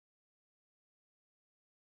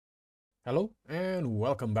Hello and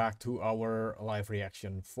welcome back to our live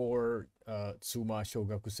reaction for Tsumashou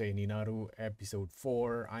Gakusei Ninaru episode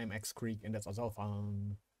 4. I'm X Creek and that's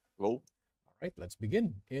Azalfan. Well, Alright, let's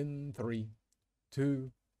begin in 3,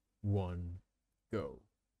 2, 1, go.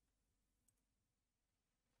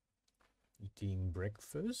 Eating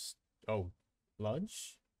breakfast? Oh,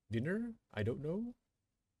 lunch? Dinner? I don't know.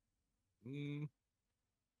 mm,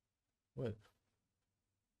 What?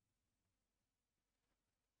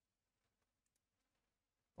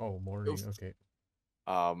 Oh, morning, if, okay.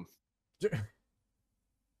 um,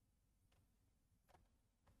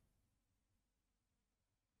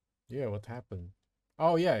 Yeah, what happened?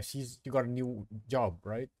 Oh yeah, you got a new job,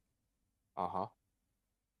 right? uh-huh.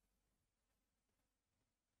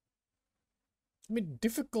 I mean,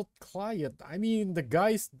 difficult client. I mean, the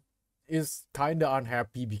guy is kind of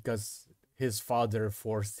unhappy because his father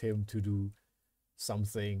forced him to do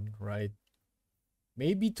something, right?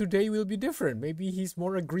 Maybe today will be different. Maybe he's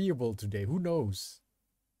more agreeable today. Who knows?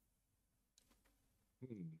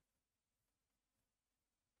 Hmm.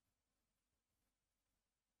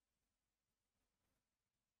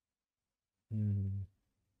 Hmm.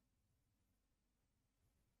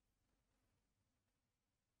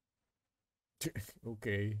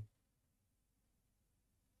 Okay.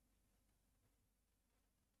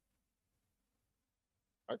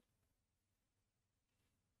 I,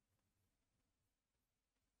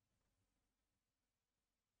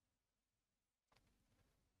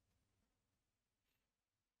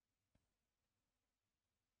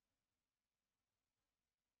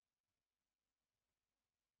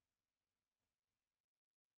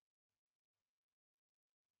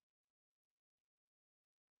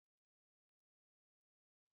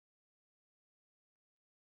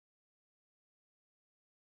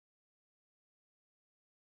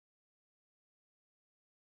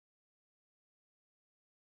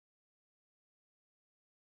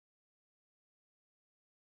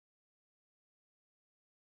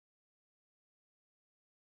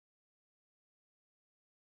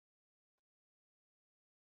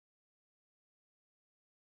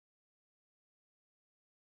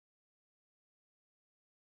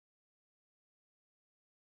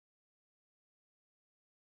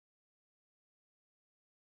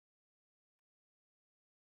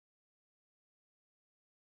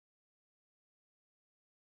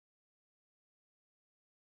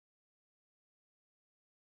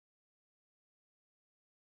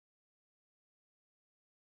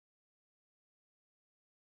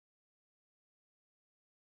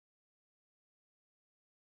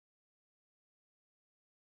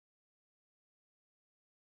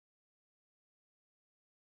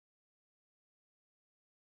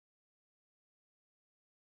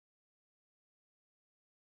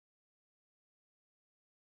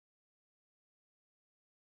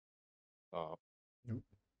 uh,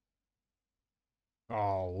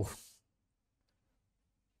 Oh.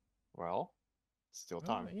 well, still Well,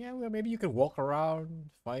 time. yeah, well, maybe you can walk around,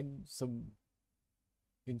 find some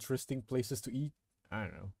interesting places to eat. I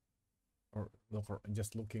don't know. Or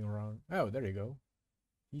just looking around. Oh, there you go.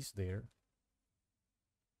 He's there.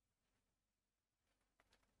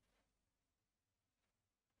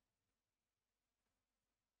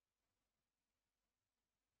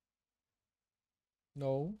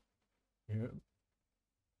 No. Yeah.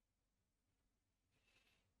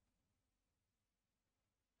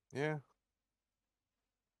 Yeah.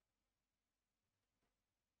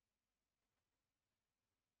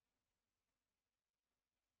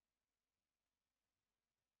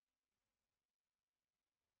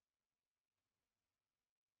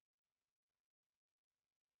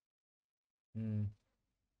 Hmm.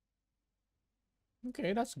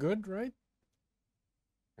 Okay, that's good, right?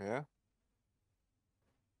 Yeah.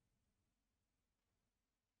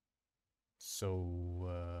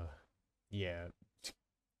 So, yeah,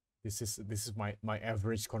 this is my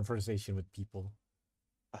average conversation with people.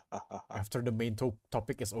 After the main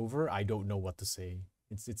topic is over, I don't know what to say.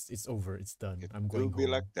 It's over. It's done. It I'm do going be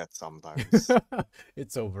like home. that sometimes.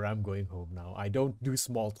 It's over. I'm going home now. I don't do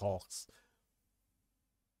small talks.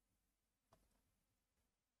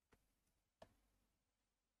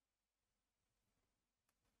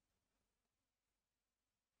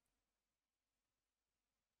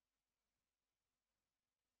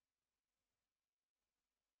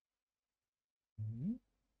 Mhm.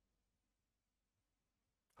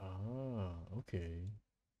 Ah, okay.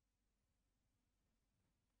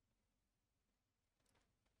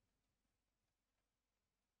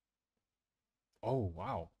 Oh,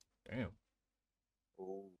 wow. Damn.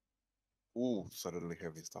 Ooh. Ooh, suddenly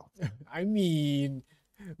heavy stuff. I mean,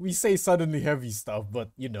 we say suddenly heavy stuff,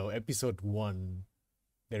 but episode 1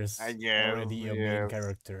 I There's guess, already a main yes.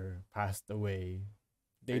 character passed away.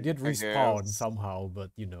 They did I respawn guess. somehow,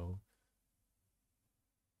 but you know.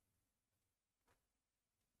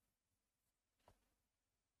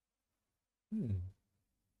 Hmm.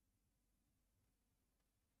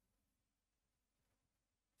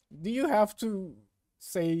 Do you have to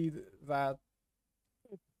say that?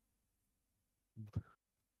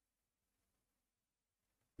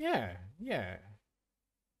 Yeah, yeah.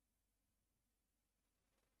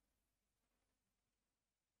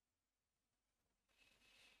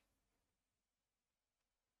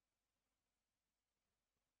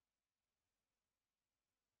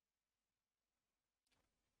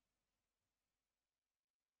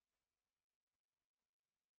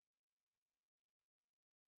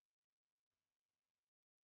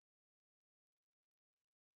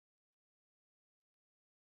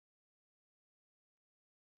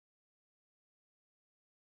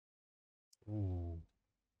 Ooh,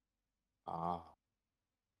 Ah.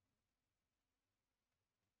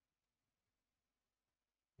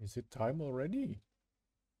 is it time already?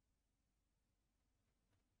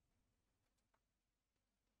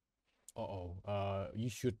 Uh-oh. You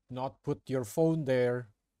should not put your phone there.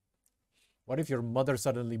 What if your mother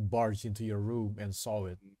suddenly barged into your room and saw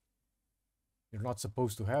it? Mm, You're not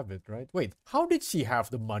supposed to have it, right? Wait, how did she have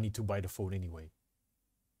the money to buy the phone anyway?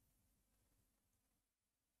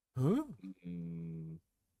 Huh? mm,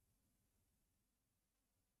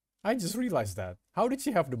 I just realized that. How did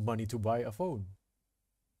she have the money to buy a phone?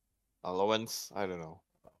 allowance? I don't know.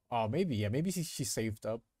 Maybe, yeah, maybe she saved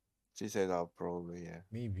up, She said that probably, yeah.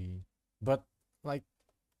 maybe. But like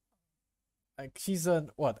she's an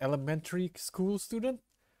what, elementary school student?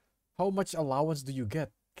 How much allowance do you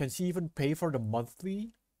get? Can she even pay for the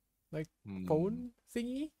monthly like Hmm. phone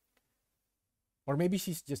thingy? Or maybe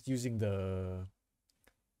she's just using the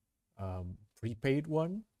prepaid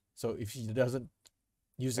one. So if she doesn't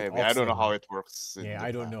use it Maybe I don't know how often, it works in yeah,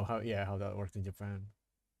 I don't Japan. know how that works in Japan.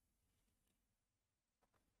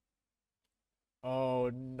 Oh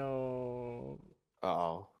no.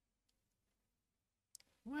 Oh.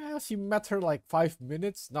 Well, she met her like 5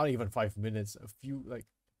 minutes, not even 5 minutes, a few like.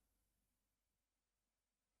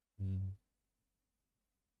 Mm.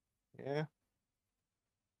 Yeah.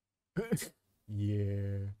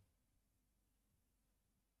 Yeah.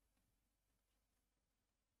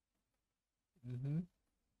 Mm-hmm.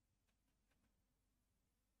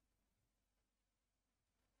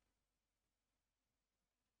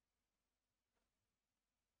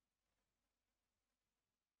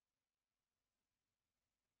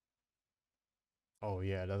 Oh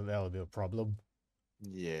yeah, that'll be a problem.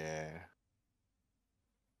 Yeah.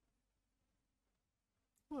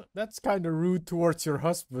 Well, that's kind of rude towards your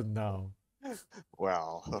husband now.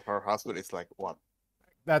 Well, her husband is like what,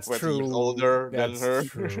 That's 20 years true. older than That's her.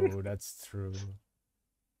 true. That's true.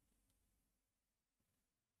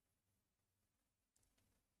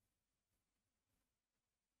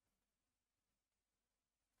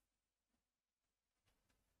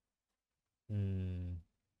 Hmm.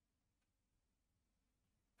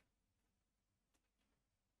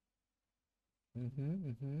 Mm-hmm.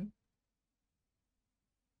 Mm-hmm.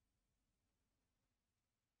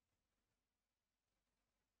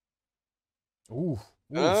 Ooh.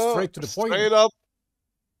 Ooh. Straight to the point. Straight up.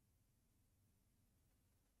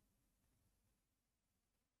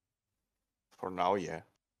 For now, yeah.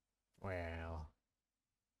 Well.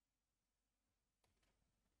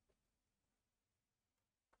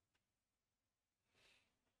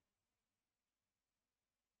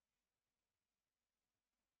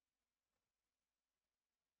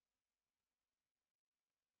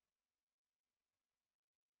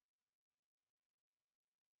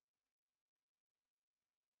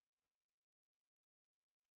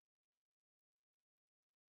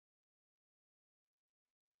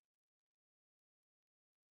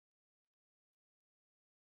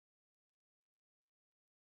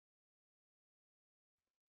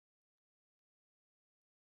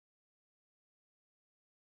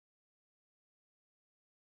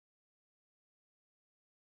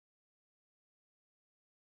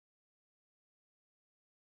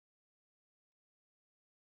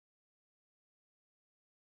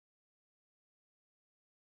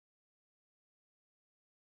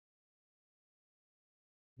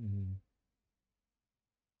 Mm-hmm.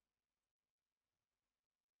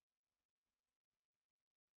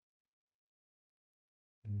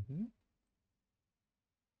 Mm-hmm.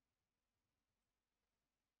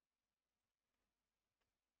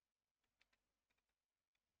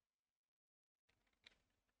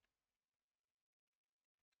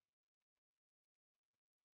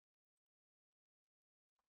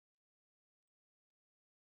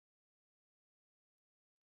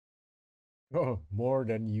 Oh, more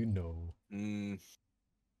than you know. Mm,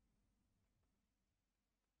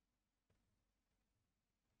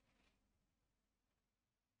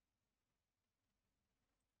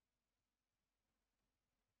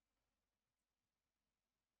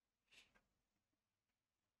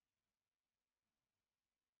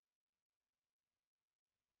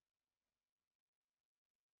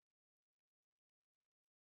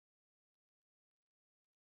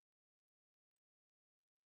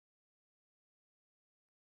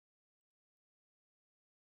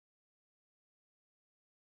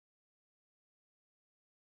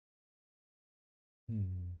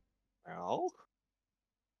 Hmm. well,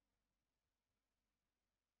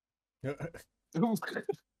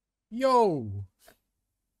 Yo!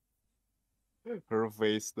 her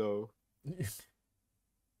face though.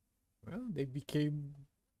 Well, they became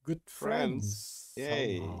good Friends. friends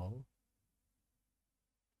Yay. somehow.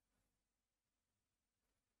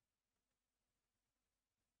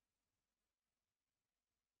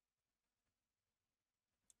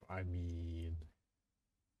 I mean,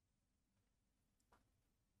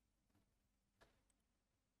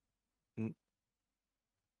 Mm,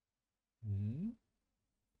 hmm?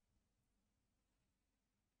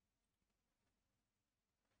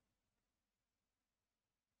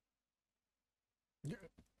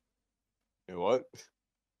 what?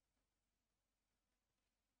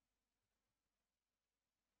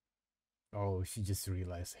 Oh, she just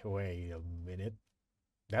realized, wait a minute.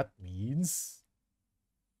 That means.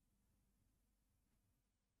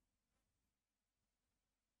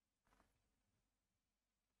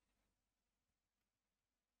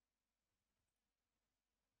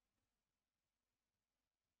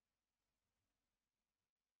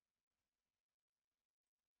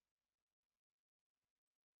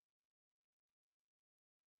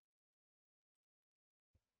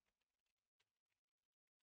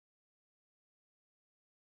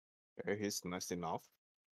 He's nice enough.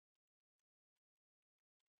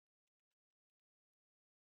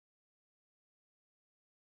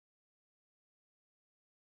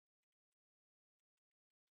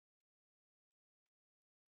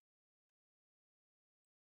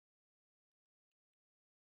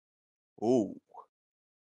 Ooh,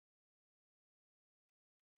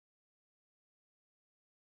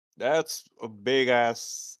 that's a big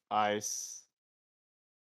ass ice.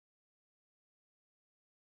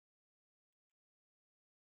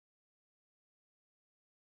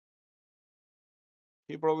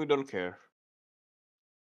 He probably don't care.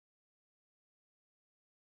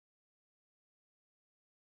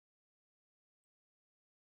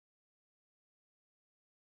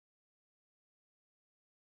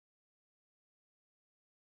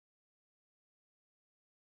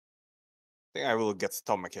 I think I will get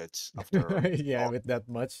stomach ache after Yeah, all with that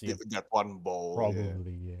much, yep, that one bowl. Yeah.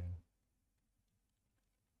 probably, yeah.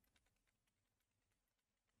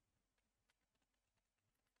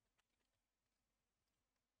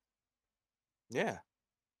 Yeah.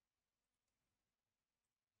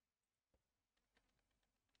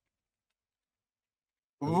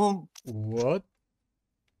 Mm, What?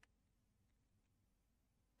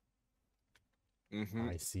 mm-hmm.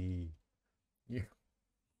 I see. Yeah.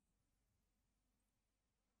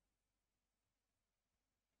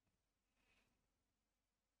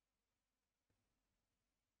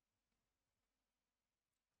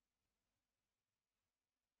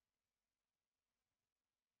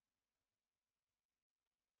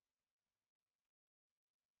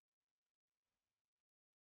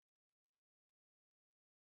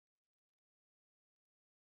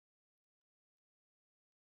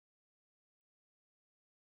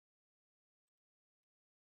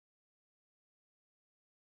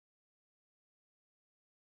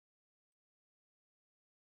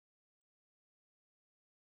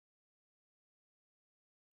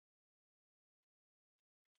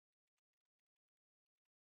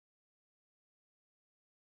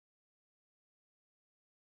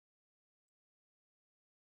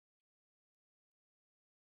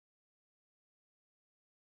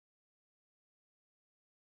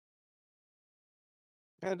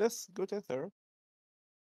 Yeah, that's good answer.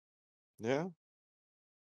 Yeah.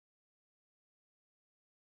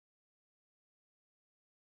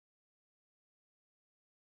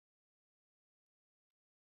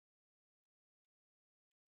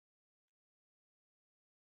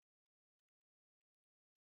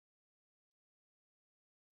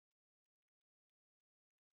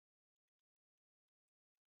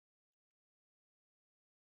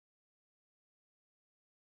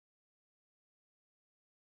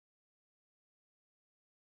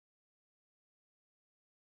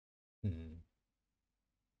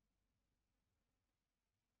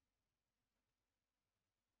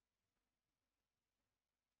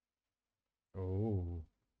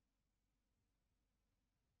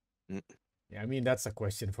 I mean, that's a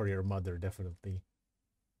question for your mother, definitely.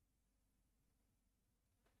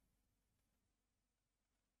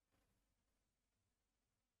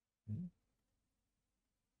 Hmm?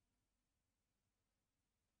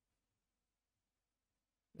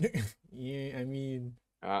 Yeah, I mean,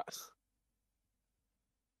 Uh,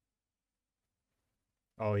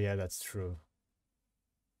 oh yeah, that's true.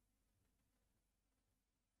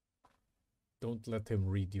 Don't let him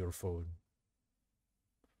read your phone.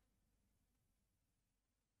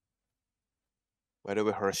 by the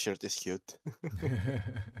way, her shirt is cute.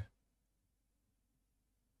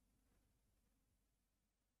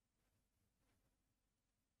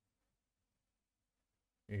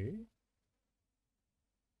 Eh?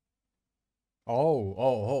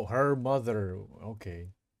 Oh, her mother.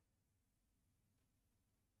 Okay.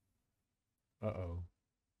 Uh-oh.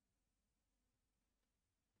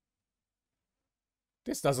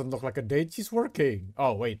 This doesn't look like a date. She's working.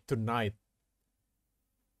 Oh, wait, tonight.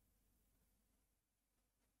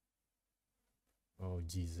 Oh,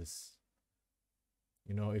 Jesus.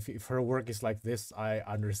 You know, if her work is like this, I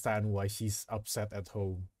understand why she's upset at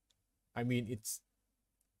home. I mean, it's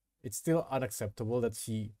still unacceptable that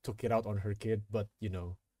she took it out on her kid, but you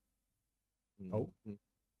know. Oh, Mhm.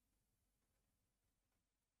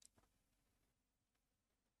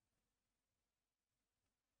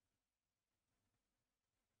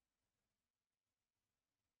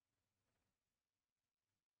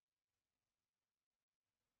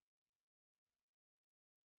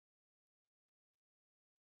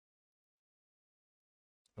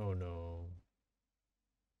 oh no.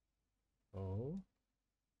 Oh.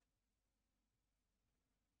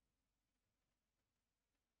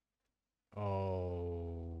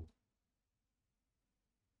 Oh.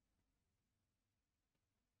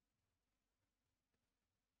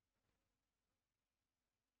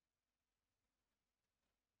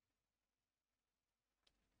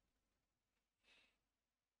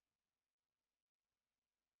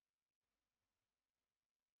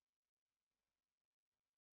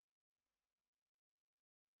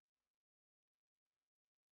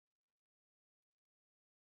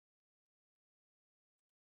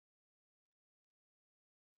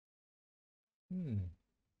 Hmm.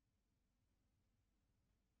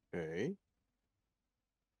 Okay.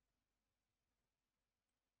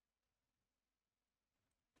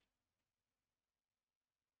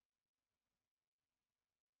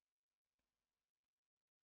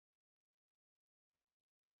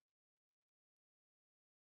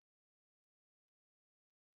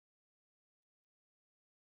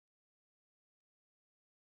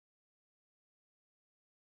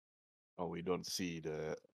 Oh, we don't see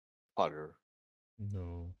the father.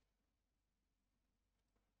 No.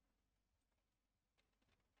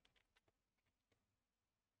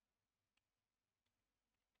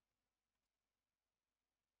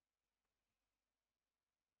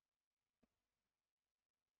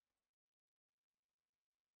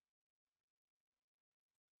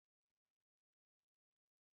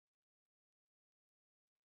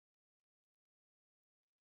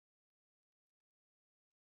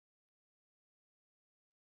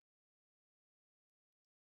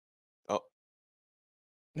 Oh,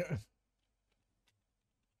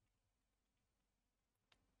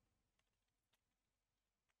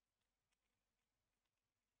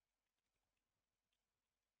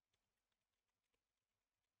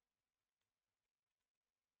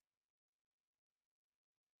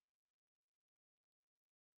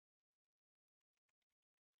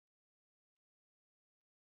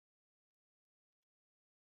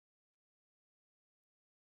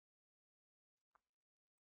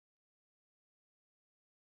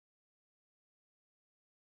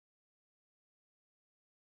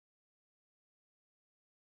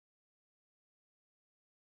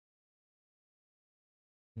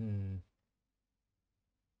 Hmm.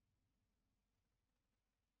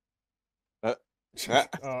 uh,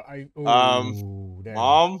 uh, I um, oh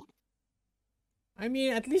damn. mom, I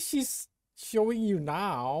mean, at least she's showing you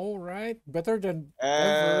now, right? Better than at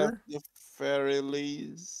ever. the very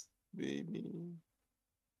least, baby.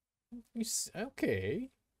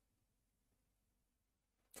 Okay.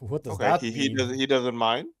 What does Okay, that he doesn't mean?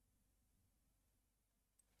 mind.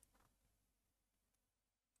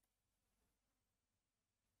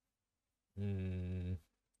 Hmm.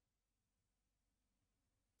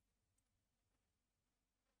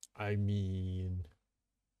 I mean,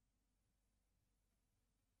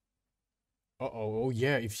 uh-oh. Oh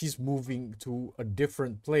yeah, if she's moving to a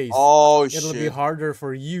different place, Oh it'll be shit. harder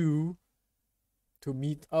for you to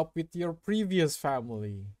meet up with your previous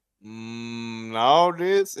family. Now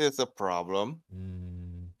this is a problem.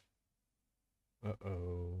 Hmm.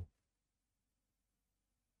 Uh-oh.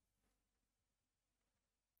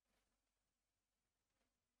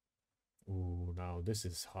 Ooh, now this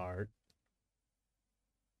is hard.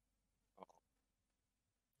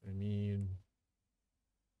 I mean,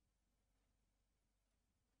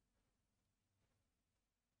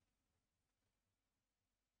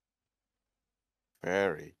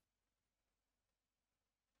 Very.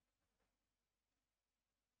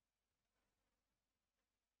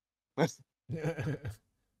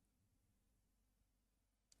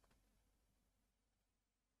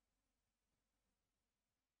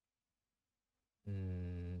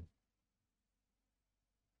 mm,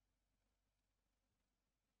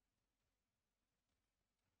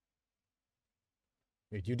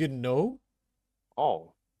 wait, you didn't know?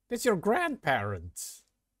 Oh, That's your grandparents.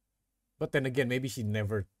 But then again, maybe she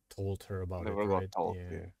never told her about it, never got right? told. Yeah.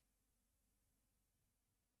 Yeah.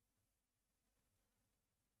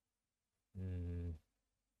 Mm,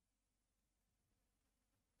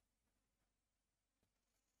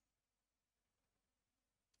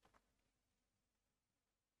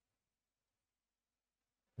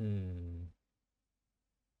 hmm.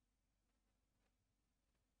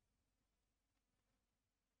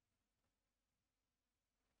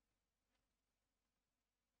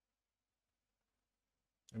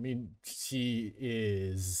 I mean, she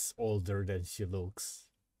is older than she looks,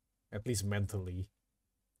 at least mentally.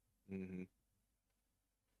 Hmm.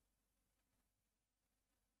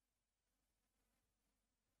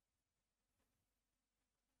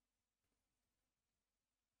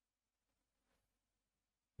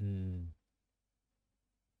 Hmm.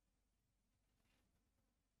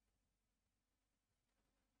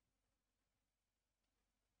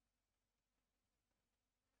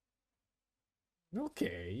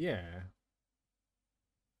 Okay, yeah.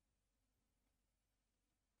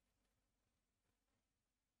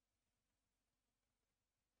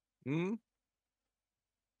 Hmm.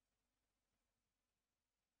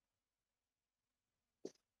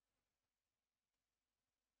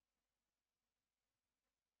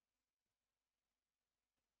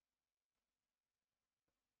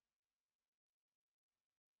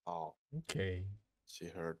 Oh, Okay. she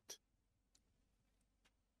hurt.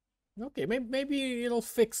 Okay, maybe it'll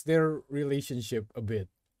fix their relationship a bit.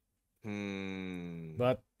 Hmm.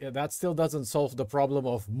 But yeah, that still doesn't solve the problem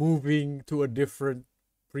of moving to a different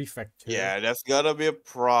prefecture. Yeah, that's gotta be a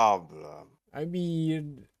problem. I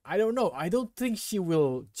mean, I don't know. I don't think she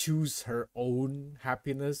will choose her own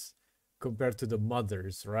happiness compared to the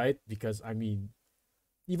mother's, right? Because, I mean,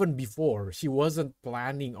 even before, she wasn't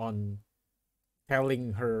planning on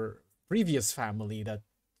telling her previous family that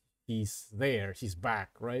she's there, she's back,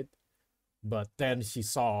 right? But then she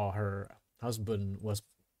saw her husband was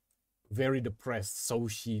very depressed, so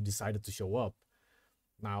she decided to show up.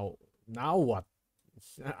 Now, now what?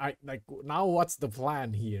 I like now what's the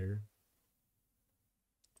plan here?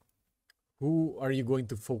 Who are you going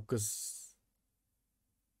to focus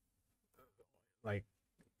like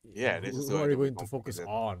Yeah, this is who going are you to be going to focus complicated.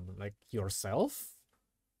 on? Like yourself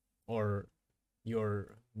or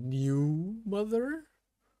your new mother?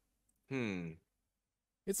 Hmm.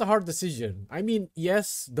 It's a hard decision. I mean,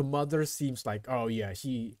 yes, the mother seems like, oh yeah,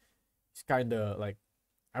 she's kind of like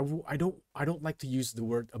I don't like to use the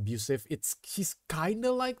word abusive. She's kind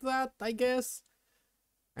of like that, I guess.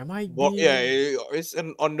 Am I Yeah, being it's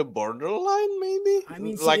on the borderline, maybe. I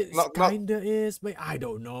mean, she Like is not. kind of is, but I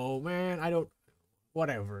don't know, man. I don't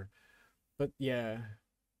whatever. But yeah,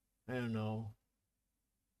 I don't know.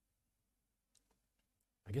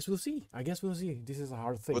 I guess we'll see. I guess we'll see. This is a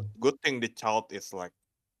hard Good, thing. good thing the child is like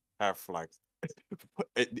have like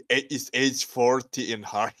is age 40 in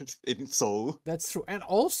heart in soul. That's true. And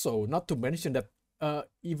also, not to mention that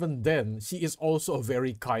even then, she is also a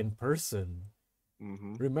very kind person.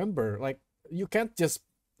 Mm-hmm. Remember, like you can't just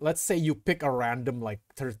let's say you pick a random like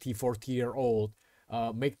 30, 40-year old,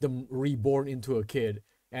 make them reborn into a kid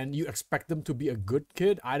and you expect them to be a good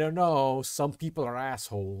kid. I don't know. Some people are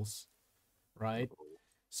assholes, right?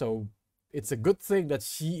 So it's a good thing that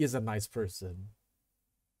she is a nice person.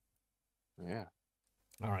 Yeah.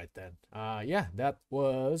 All right then. Yeah, that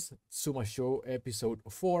was Tsumashou episode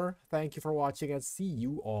 4. Thank you for watching and see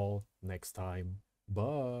you all next time.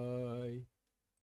 Bye.